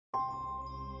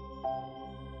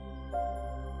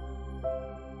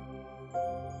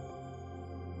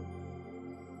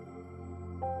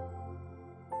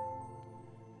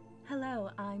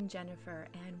Hello, I'm Jennifer,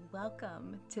 and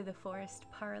welcome to the Forest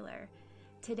Parlor.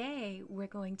 Today, we're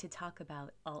going to talk about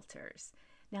altars.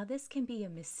 Now, this can be a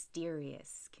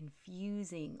mysterious,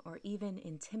 confusing, or even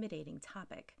intimidating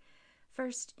topic.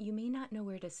 First, you may not know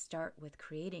where to start with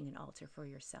creating an altar for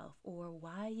yourself, or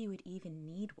why you would even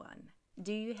need one.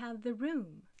 Do you have the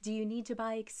room? Do you need to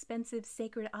buy expensive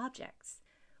sacred objects?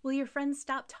 Will your friends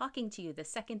stop talking to you the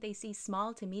second they see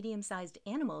small to medium-sized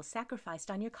animals sacrificed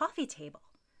on your coffee table?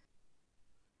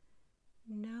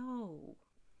 No.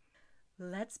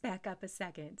 Let's back up a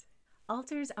second.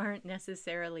 Altars aren't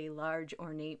necessarily large,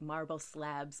 ornate marble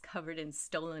slabs covered in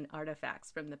stolen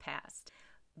artifacts from the past,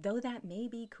 though that may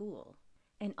be cool.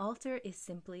 An altar is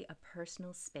simply a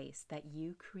personal space that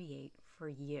you create for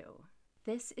you.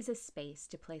 This is a space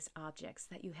to place objects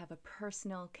that you have a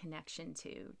personal connection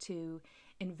to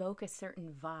invoke a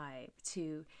certain vibe,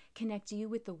 to connect you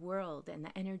with the world and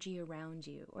the energy around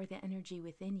you or the energy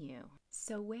within you.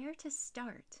 So where to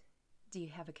start? Do you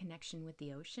have a connection with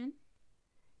the ocean?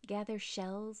 Gather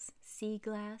shells, sea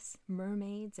glass,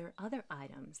 mermaids, or other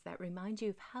items that remind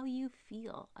you of how you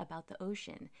feel about the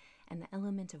ocean and the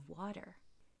element of water.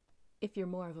 If you're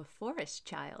more of a forest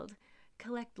child,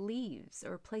 collect leaves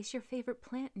or place your favorite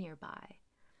plant nearby.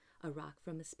 A rock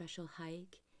from a special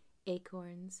hike,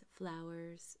 acorns,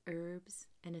 flowers, herbs,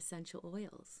 and essential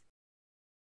oils.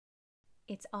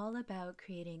 It's all about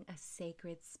creating a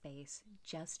sacred space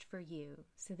just for you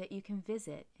so that you can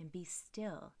visit and be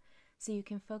still, so you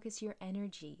can focus your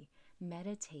energy,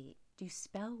 meditate, do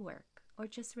spell work, or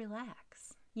just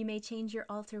relax. You may change your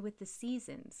altar with the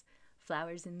seasons.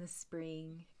 Flowers in the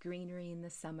spring, greenery in the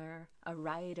summer, a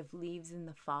riot of leaves in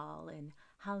the fall, and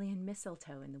holly and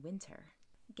mistletoe in the winter.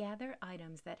 Gather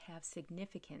items that have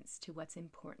significance to what's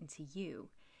important to you.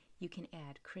 You can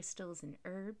add crystals and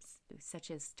herbs,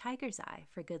 such as tiger's eye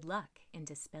for good luck and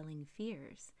dispelling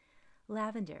fears,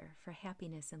 lavender for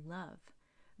happiness and love,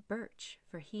 birch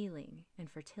for healing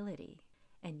and fertility.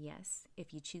 And yes,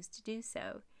 if you choose to do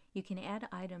so, you can add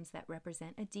items that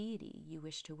represent a deity you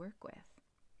wish to work with.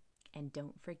 And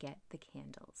don't forget the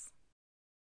candles.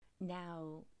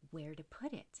 Now, where to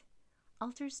put it?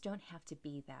 Altars don't have to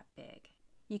be that big.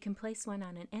 You can place one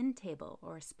on an end table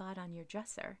or a spot on your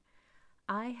dresser.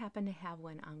 I happen to have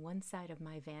one on one side of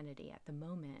my vanity at the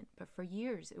moment, but for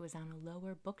years it was on a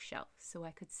lower bookshelf so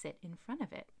I could sit in front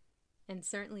of it. And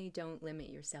certainly don't limit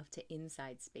yourself to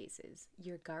inside spaces.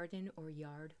 Your garden or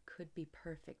yard could be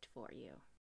perfect for you.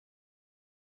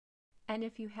 And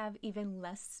if you have even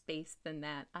less space than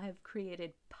that, I've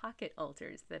created pocket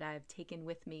altars that I've taken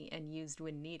with me and used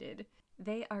when needed.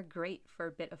 They are great for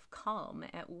a bit of calm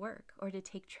at work or to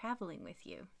take traveling with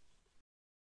you.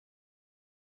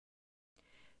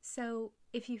 So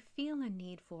if you feel a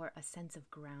need for a sense of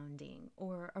grounding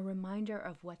or a reminder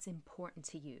of what's important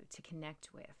to you to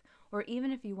connect with, or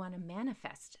even if you want to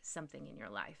manifest something in your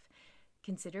life,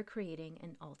 consider creating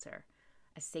an altar,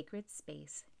 a sacred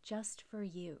space just for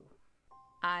you.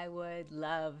 I would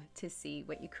love to see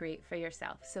what you create for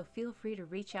yourself, so feel free to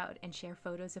reach out and share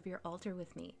photos of your altar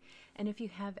with me. And if you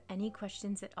have any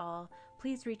questions at all,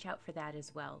 please reach out for that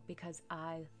as well, because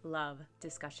I love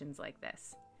discussions like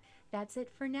this. That's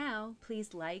it for now.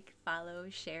 Please like, follow,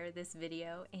 share this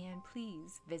video, and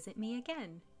please visit me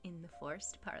again in the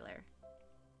Forest Parlor.